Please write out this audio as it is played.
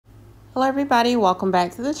Hello everybody, welcome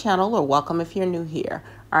back to the channel, or welcome if you're new here.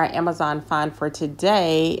 Our Amazon find for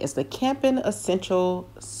today is the Camping Essential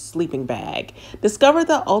Sleeping Bag. Discover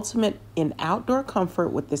the ultimate in outdoor comfort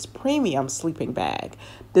with this premium sleeping bag,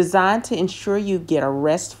 designed to ensure you get a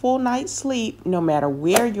restful night's sleep no matter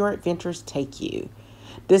where your adventures take you.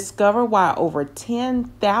 Discover why over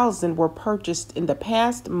 10,000 were purchased in the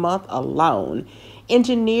past month alone.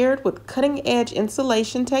 Engineered with cutting-edge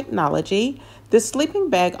insulation technology, this sleeping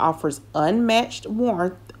bag offers unmatched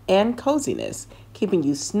warmth and coziness, keeping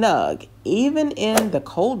you snug even in the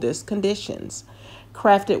coldest conditions.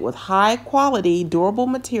 Crafted with high-quality, durable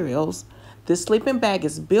materials, this sleeping bag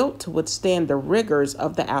is built to withstand the rigors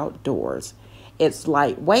of the outdoors. Its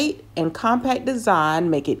lightweight and compact design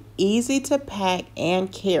make it easy to pack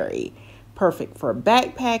and carry, perfect for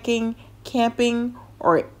backpacking, camping,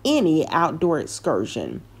 or any outdoor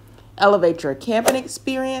excursion. Elevate your camping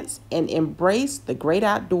experience and embrace the great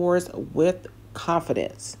outdoors with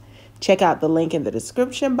confidence. Check out the link in the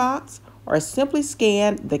description box or simply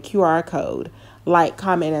scan the QR code. Like,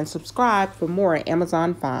 comment, and subscribe for more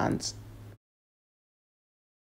Amazon finds.